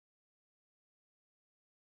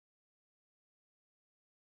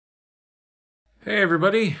Hey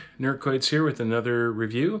everybody, Nerdcoids here with another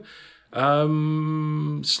review.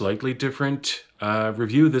 Slightly different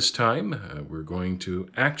review this time. We're going to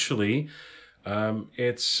actually,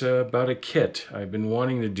 it's about a kit. I've been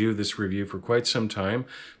wanting to do this review for quite some time,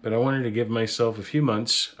 but I wanted to give myself a few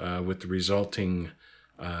months with the resulting,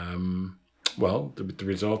 the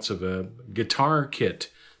results of a guitar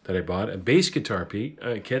kit that I bought, a bass guitar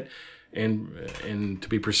kit, and to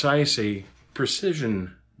be precise, a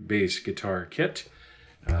precision bass guitar kit.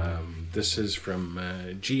 This is from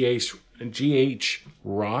GHS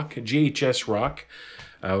Rock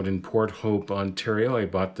out in Port Hope, Ontario. I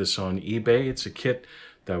bought this on eBay. It's a kit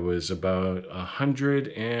that was about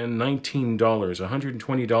 $119,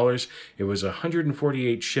 $120. It was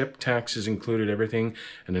 $148 shipped, taxes included, everything.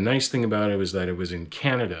 And the nice thing about it was that it was in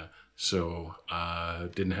Canada, so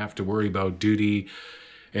didn't have to worry about duty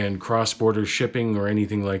and cross-border shipping or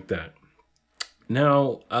anything like that.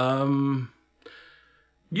 Now,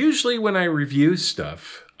 usually when I review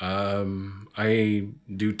stuff, I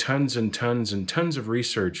do tons and tons and tons of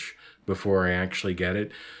research before I actually get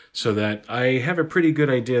it, so that I have a pretty good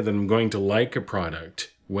idea that I'm going to like a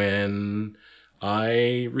product when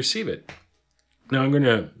I receive it. Now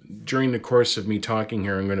during the course of me talking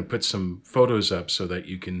here, I'm going to put some photos up so that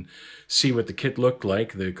you can see what the kit looked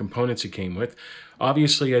like, the components it came with.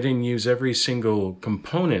 Obviously, I didn't use every single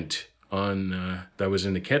component that was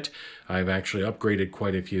in the kit. I've actually upgraded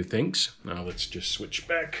quite a few things. Now let's just switch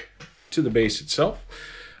back to the bass itself.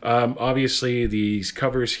 Obviously these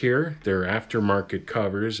covers here, they're aftermarket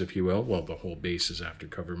covers, if you will. Well, the whole bass is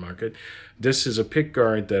aftermarket. This is a pick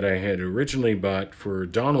guard that I had originally bought for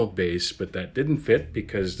Donald bass, but that didn't fit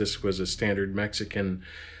because this was a standard Mexican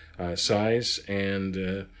size,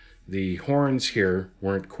 and the horns here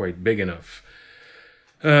weren't quite big enough.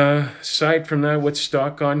 Aside from that, what's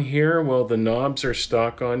stock on here? Well, the knobs are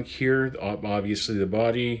stock on here. Obviously the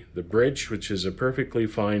body, the bridge, which is a perfectly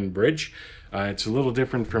fine bridge. It's a little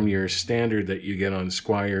different from your standard that you get on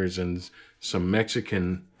Squiers and some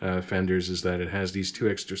Mexican Fenders, is that it has these two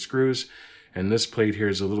extra screws, and this plate here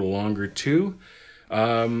is a little longer too.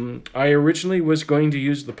 I originally was going to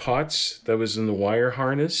use the pots that was in the wire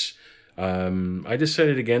harness. I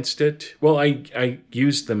decided against it. Well, I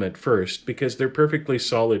used them at first because they're perfectly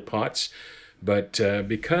solid pots, but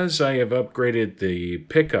because I have upgraded the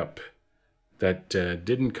pickup that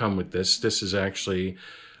didn't come with this. This is actually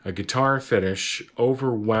a guitar finish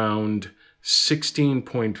overwound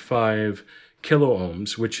 16.5 kilo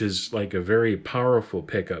ohms, which is like a very powerful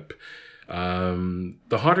pickup. The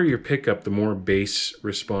hotter your pickup, the more bass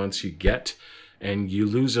response you get, and you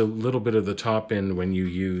lose a little bit of the top end when you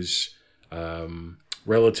use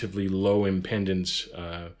relatively low impedance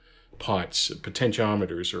pots,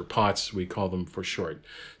 potentiometers, or pots we call them for short.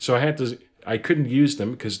 So I couldn't use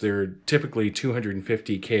them because they're typically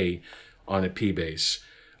 250K on a P bass.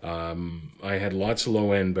 I had lots of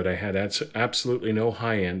low end, but I had absolutely no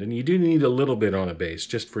high end, and you do need a little bit on a bass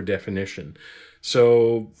just for definition.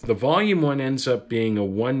 So the volume one ends up being a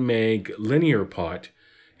 1 meg linear pot,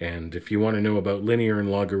 and if you want to know about linear and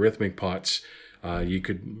logarithmic pots, you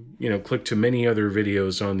could, click to many other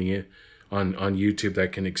videos on YouTube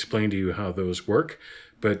that can explain to you how those work.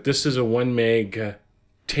 But this is a 1 meg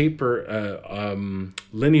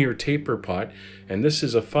linear taper pot, and this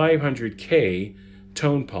is a 500K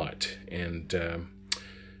tone pot. And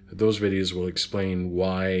those videos will explain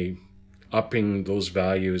why upping those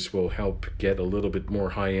values will help get a little bit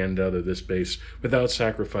more high end out of this bass without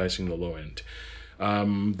sacrificing the low end.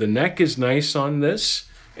 The neck is nice on this,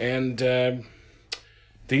 and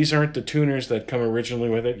these aren't the tuners that come originally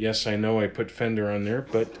with it. Yes, I know I put Fender on there,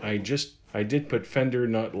 but I did put Fender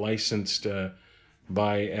not licensed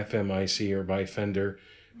by FMIC or by Fender.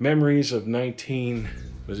 Memories of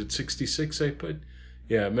 66 I put?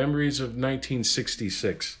 Yeah, Memories of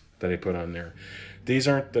 1966 that I put on there. These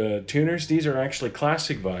aren't the tuners. These are actually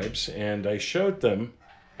Classic Vibes, and I showed them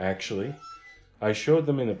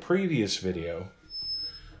in a previous video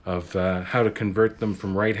of how to convert them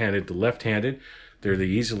from right-handed to left-handed. They're the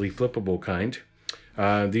easily flippable kind.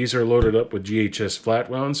 These are loaded up with GHS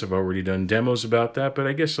flatwounds. I've already done demos about that, but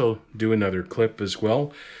I guess I'll do another clip as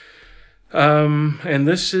well. And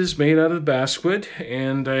this is made out of basswood,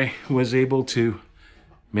 and I was able to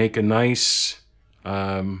make a nice,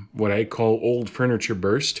 what I call old furniture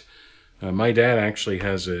burst. My dad actually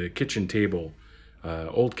has a kitchen table,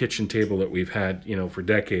 old kitchen table that we've had, for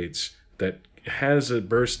decades, that has a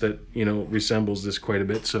burst that, resembles this quite a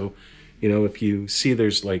bit. So, if you see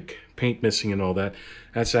there's like paint missing and all that,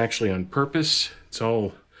 that's actually on purpose. It's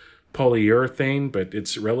all polyurethane, but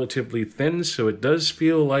it's relatively thin, so it does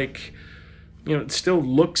feel like you know, it still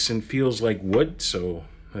looks and feels like wood, so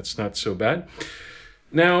that's not so bad.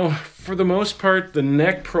 Now, for the most part, the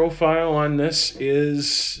neck profile on this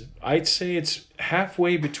is, I'd say it's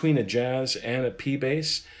halfway between a jazz and a P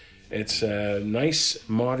bass. It's a nice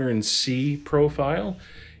modern C profile.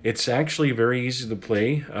 It's actually very easy to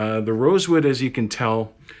play. The rosewood, as you can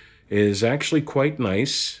tell, is actually quite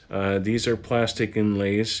nice. These are plastic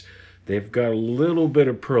inlays. They've got a little bit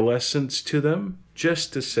of pearlescence to them,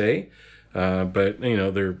 just to say. But, you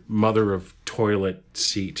know, they're mother of toilet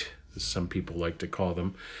seat, as some people like to call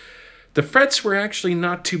them. The frets were actually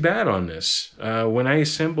not too bad on this. When I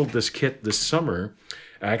assembled this kit this summer,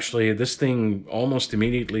 actually this thing almost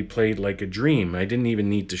immediately played like a dream. I didn't even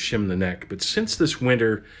need to shim the neck. But since this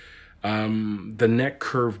winter, the neck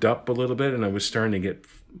curved up a little bit and I was starting to get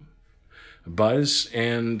buzz.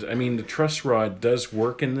 And I mean, the truss rod does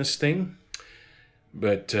work in this thing,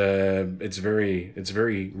 but it's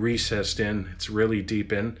very recessed in. It's really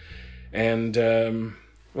deep in. And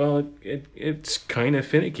well, it's kind of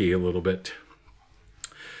finicky a little bit.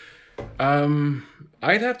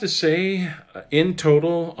 I'd have to say, in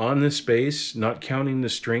total, on this bass, not counting the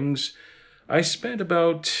strings, I spent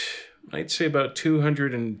about, I'd say about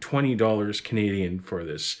 $220 Canadian for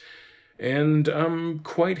this. And I'm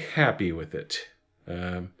quite happy with it.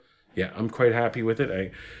 Yeah, I'm quite happy with it.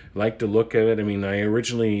 I like to look at it. I mean, I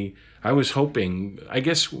was hoping, I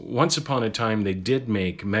guess once upon a time they did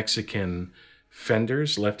make Mexican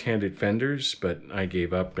fenders, left-handed fenders, but I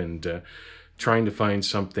gave up and trying to find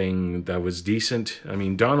something that was decent. I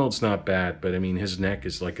mean, Donald's not bad, but I mean, his neck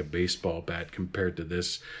is like a baseball bat compared to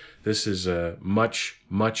this. This is much,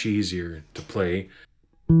 much easier to play.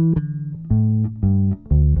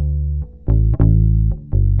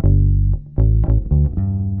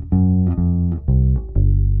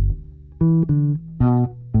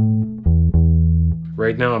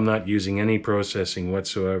 Right now, I'm not using any processing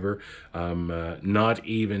whatsoever. I'm not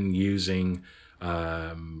even using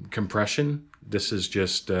compression. This is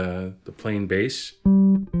just the plain bass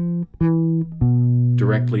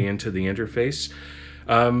directly into the interface.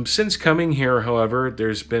 Since coming here, however,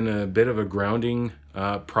 there's been a bit of a grounding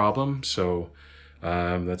problem, so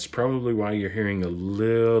that's probably why you're hearing a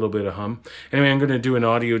little bit of hum. Anyway, I'm going to do an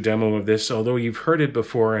audio demo of this. Although you've heard it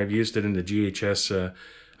before, I've used it in the GHS a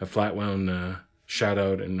flatwound shout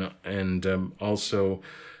out, and also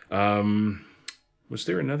was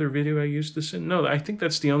there another video I used this in? No, I think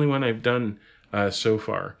that's the only one I've done so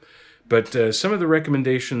far. But some of the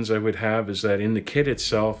recommendations I would have is that in the kit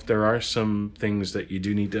itself, there are some things that you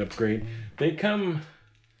do need to upgrade. They come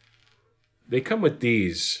with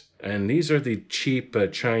these, and these are the cheap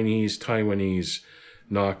Chinese, Taiwanese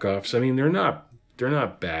knockoffs. I mean, they're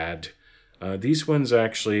not bad. These ones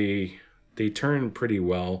actually, they turn pretty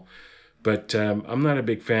well. But I'm not a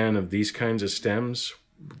big fan of these kinds of stems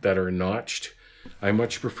that are notched. I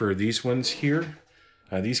much prefer these ones here.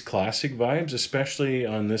 These classic vibes, especially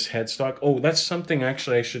on this headstock. Oh, that's something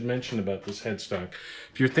actually I should mention about this headstock.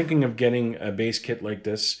 If you're thinking of getting a bass kit like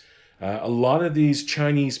this, a lot of these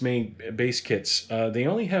Chinese-made bass kits, they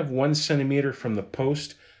only have 1 centimeter from the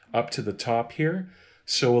post up to the top here.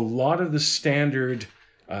 So a lot of the standard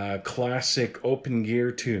classic open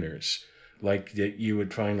gear tuners, like that you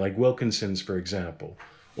would find like Wilkinson's, for example,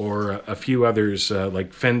 or a few others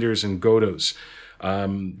like Fenders and Godos.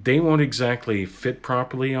 They won't exactly fit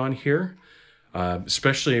properly on here,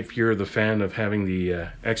 especially if you're the fan of having the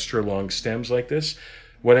extra long stems like this.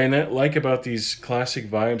 What I like about these classic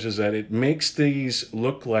vibes is that it makes these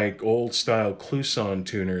look like old style Clouson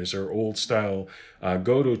tuners or old style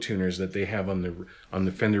Godo tuners that they have on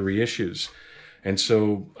the Fender reissues. And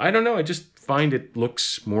so, I don't know, I just find it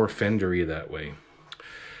looks more Fendery that way.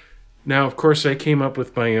 Now, of course, I came up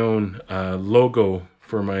with my own logo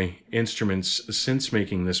for my instruments since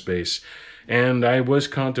making this bass, and I was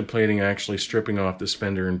contemplating actually stripping off this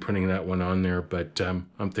Fender and putting that one on there, but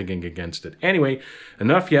I'm thinking against it. Anyway,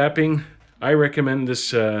 enough yapping. I recommend this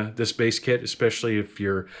this bass kit, especially if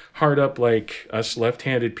you're hard up like us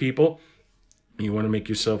left-handed people. You want to make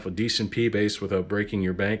yourself a decent P bass without breaking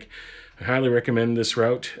your bank. I highly recommend this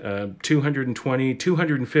route. 220,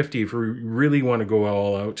 250 if you really want to go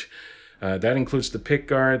all out. That includes the pick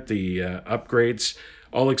guard, the upgrades,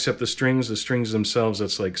 all except the strings. The strings themselves,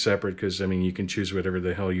 that's like separate because, I mean, you can choose whatever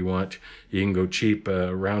the hell you want. You can go cheap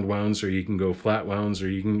round wounds, or you can go flat wounds, or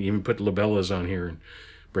you can even put labellas on here and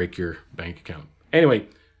break your bank account. Anyway,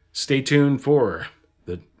 stay tuned for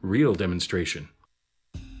the real demonstration.